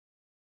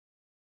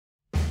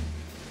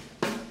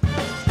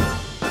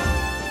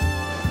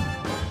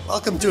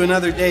Welcome to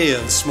another day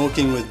of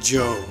Smoking with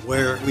Joe,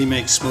 where we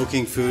make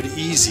smoking food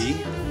easy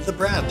the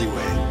Bradley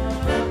way.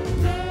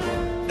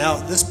 Now,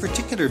 this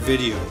particular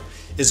video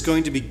is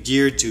going to be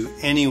geared to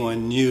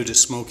anyone new to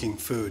smoking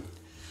food.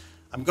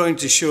 I'm going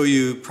to show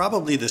you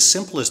probably the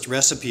simplest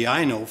recipe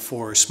I know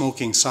for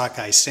smoking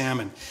sockeye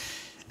salmon,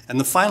 and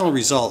the final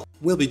result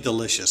will be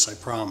delicious, I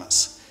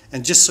promise.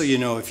 And just so you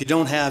know, if you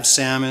don't have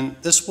salmon,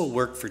 this will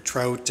work for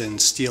trout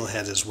and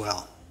steelhead as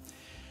well.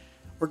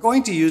 We're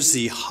going to use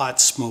the hot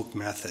smoke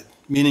method,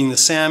 meaning the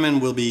salmon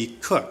will be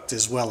cooked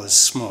as well as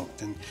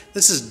smoked. And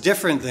this is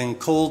different than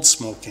cold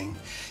smoking,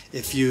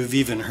 if you've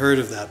even heard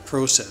of that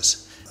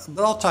process.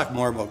 But I'll talk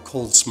more about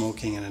cold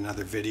smoking in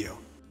another video.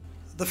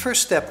 The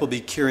first step will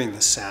be curing the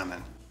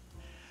salmon.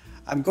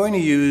 I'm going to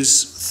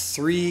use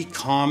 3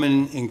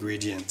 common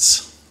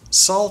ingredients: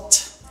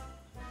 salt,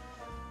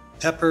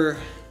 pepper,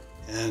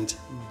 and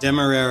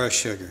demerara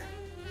sugar.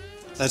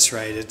 That's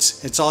right,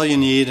 it's all you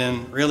need,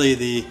 and really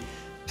the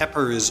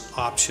pepper is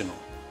optional.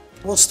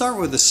 We'll start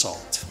with the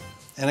salt.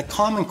 And a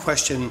common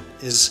question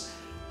is,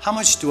 how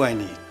much do I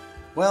need?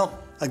 Well,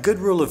 a good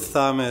rule of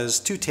thumb is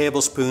 2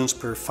 tablespoons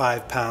per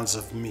 5 pounds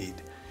of meat.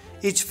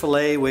 Each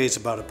fillet weighs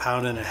about 1.5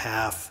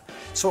 pounds,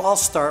 so I'll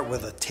start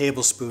with a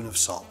tablespoon of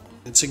salt.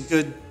 It's a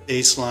good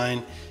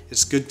baseline,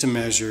 it's good to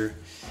measure,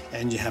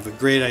 and you have a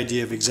great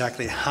idea of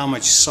exactly how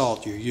much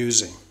salt you're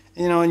using.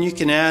 You know, and you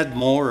can add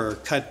more or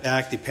cut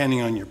back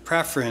depending on your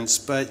preference,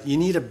 but you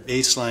need a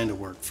baseline to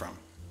work from.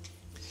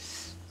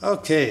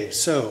 Okay,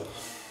 so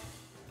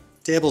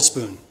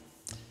tablespoon.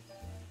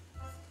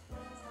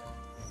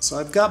 So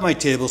I've got my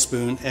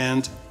tablespoon,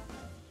 and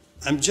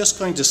I'm just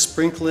going to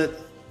sprinkle it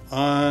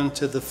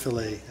onto the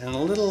fillet, and a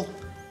little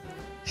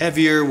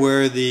heavier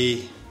where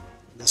the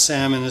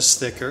salmon is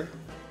thicker,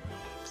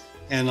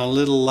 and a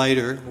little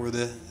lighter where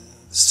the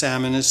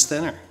salmon is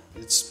thinner.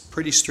 It's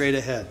pretty straight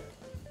ahead.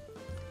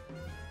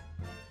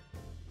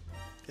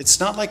 It's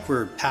not like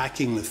we're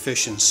packing the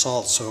fish in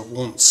salt so it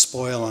won't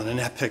spoil on an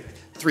epic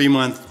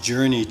 3-month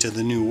journey to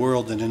the new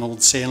world in an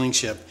old sailing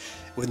ship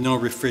with no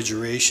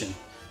refrigeration.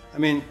 I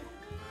mean,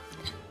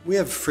 we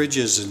have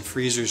fridges and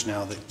freezers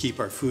now that keep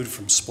our food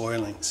from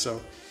spoiling,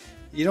 so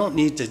you don't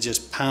need to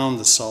just pound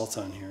the salt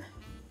on here.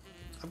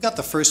 I've got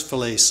the first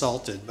fillet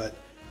salted, but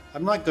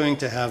I'm not going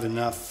to have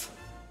enough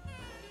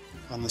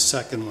on the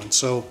second one,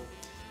 so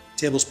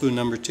tablespoon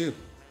number 2.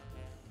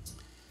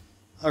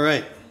 All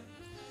right.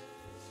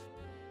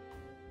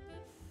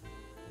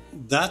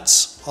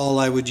 That's all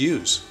I would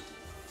use.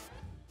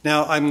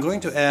 Now I'm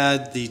going to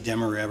add the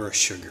demerara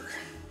sugar.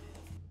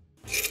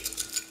 You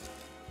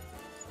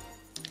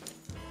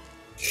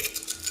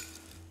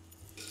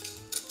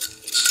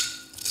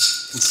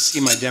can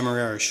see my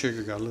demerara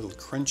sugar got a little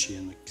crunchy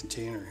in the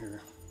container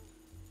here.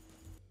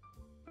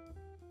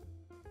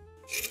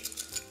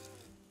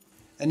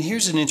 And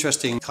here's an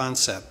interesting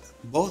concept.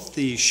 Both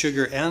the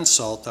sugar and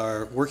salt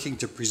are working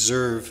to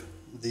preserve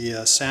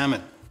the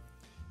salmon.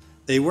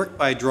 They work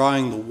by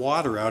drawing the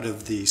water out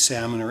of the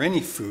salmon, or any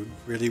food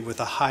really, with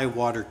a high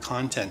water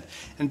content.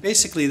 And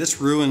basically this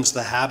ruins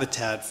the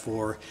habitat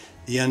for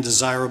the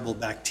undesirable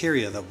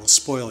bacteria that will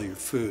spoil your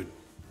food.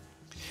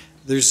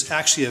 There's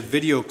actually a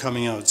video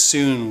coming out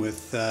soon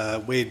with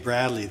Wade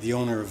Bradley, the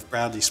owner of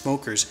Bradley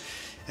Smokers,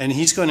 and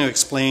he's going to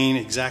explain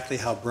exactly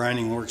how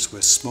brining works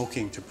with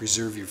smoking to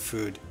preserve your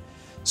food.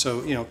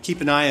 So, you know,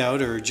 keep an eye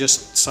out, or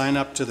just sign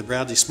up to the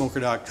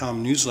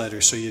BradleySmoker.com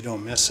newsletter so you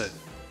don't miss it.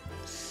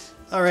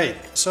 All right,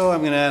 so I'm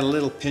going to add a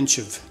little pinch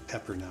of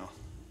pepper now.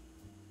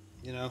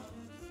 You know,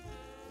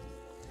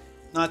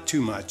 not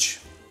too much.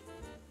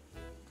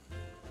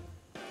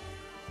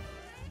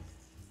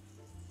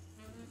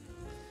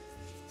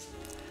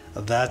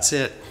 That's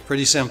it.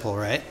 Pretty simple,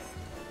 right?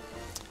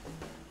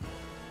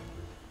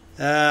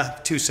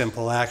 Too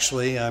simple,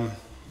 actually. I'm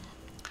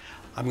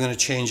going to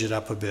change it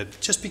up a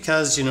bit, just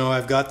because, you know,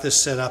 I've got this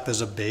set up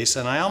as a base,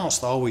 and I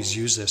almost always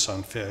use this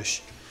on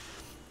fish.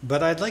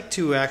 But I'd like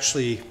to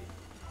actually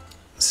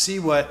see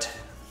what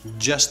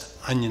just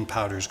onion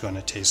powder is going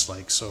to taste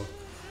like. So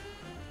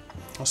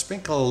I'll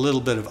sprinkle a little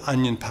bit of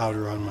onion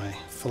powder on my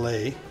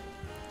fillet. I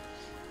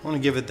want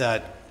to give it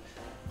that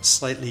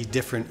slightly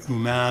different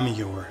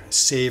umami or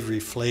savory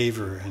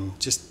flavor, and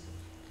just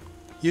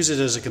use it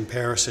as a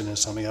comparison to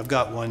something. I've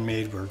got one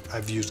made where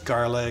I've used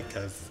garlic,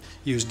 I've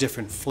used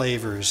different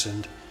flavors,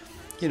 and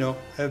you know,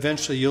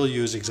 eventually you'll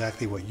use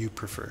exactly what you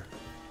prefer.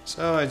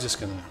 So I'm just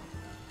going to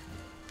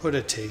put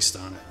a taste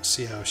on it and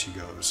see how she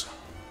goes.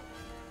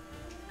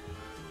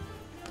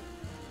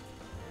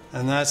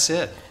 And that's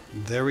it.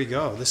 There we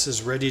go. This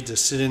is ready to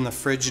sit in the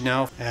fridge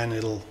now, and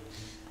it'll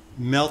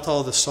melt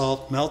all the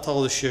salt, melt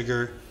all the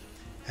sugar,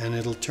 and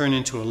it'll turn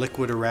into a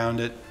liquid around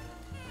it.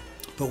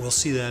 But we'll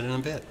see that in a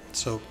bit.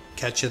 So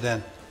catch you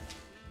then.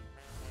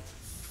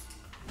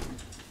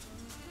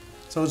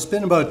 So it's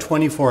been about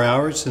 24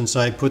 hours since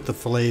I put the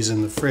fillets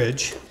in the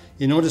fridge.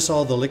 You notice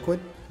all the liquid?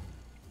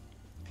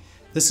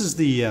 This is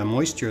the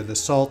moisture the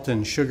salt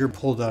and sugar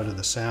pulled out of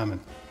the salmon.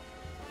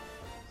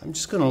 I'm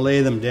just going to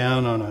lay them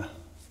down on a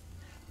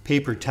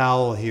paper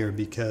towel here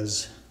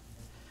because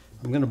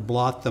I'm going to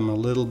blot them a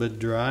little bit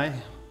dry.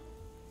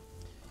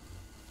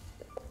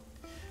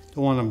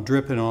 Don't want them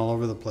dripping all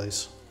over the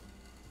place.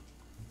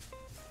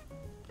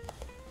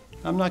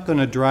 I'm not going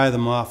to dry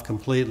them off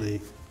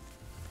completely.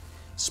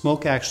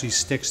 Smoke actually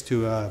sticks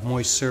to a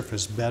moist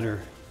surface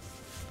better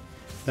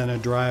than a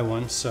dry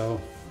one,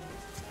 so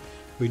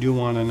we do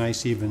want a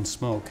nice even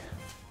smoke.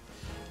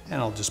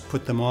 And I'll just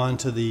put them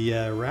onto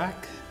the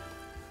rack.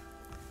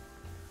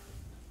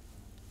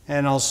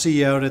 And I'll see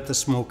you out at the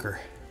smoker.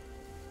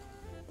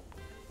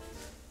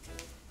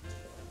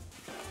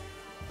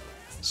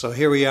 So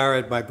here we are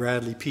at my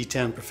Bradley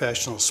P10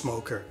 Professional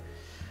Smoker.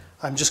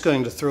 I'm just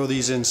going to throw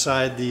these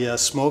inside the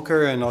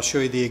smoker, and I'll show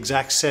you the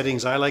exact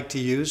settings I like to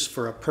use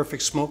for a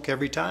perfect smoke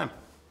every time.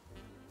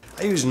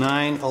 I use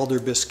 9 alder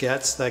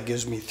biscuits. That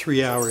gives me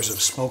 3 hours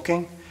of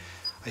smoking.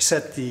 I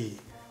set the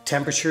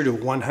temperature to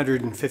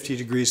 150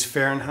 degrees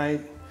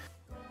Fahrenheit.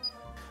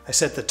 I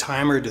set the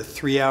timer to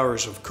 3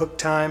 hours of cook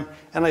time,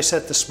 and I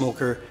set the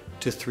smoker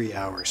to 3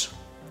 hours.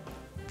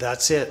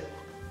 That's it.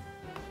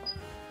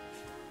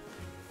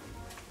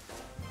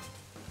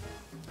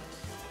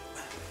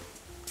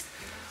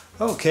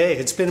 Okay,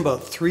 it's been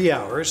about 3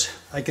 hours.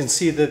 I can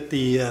see that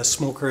the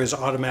smoker is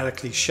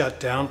automatically shut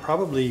down,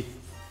 probably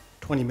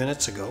 20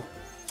 minutes ago.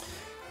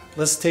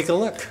 Let's take a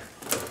look.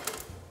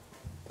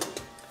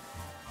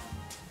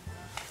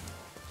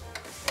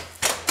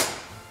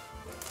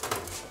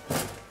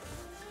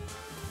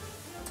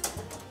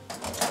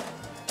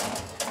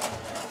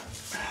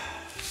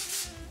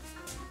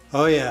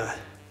 Oh yeah,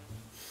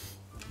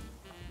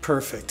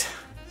 perfect,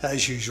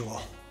 as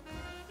usual.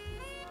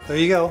 There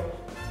you go.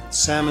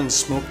 Salmon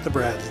smoked the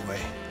Bradley way.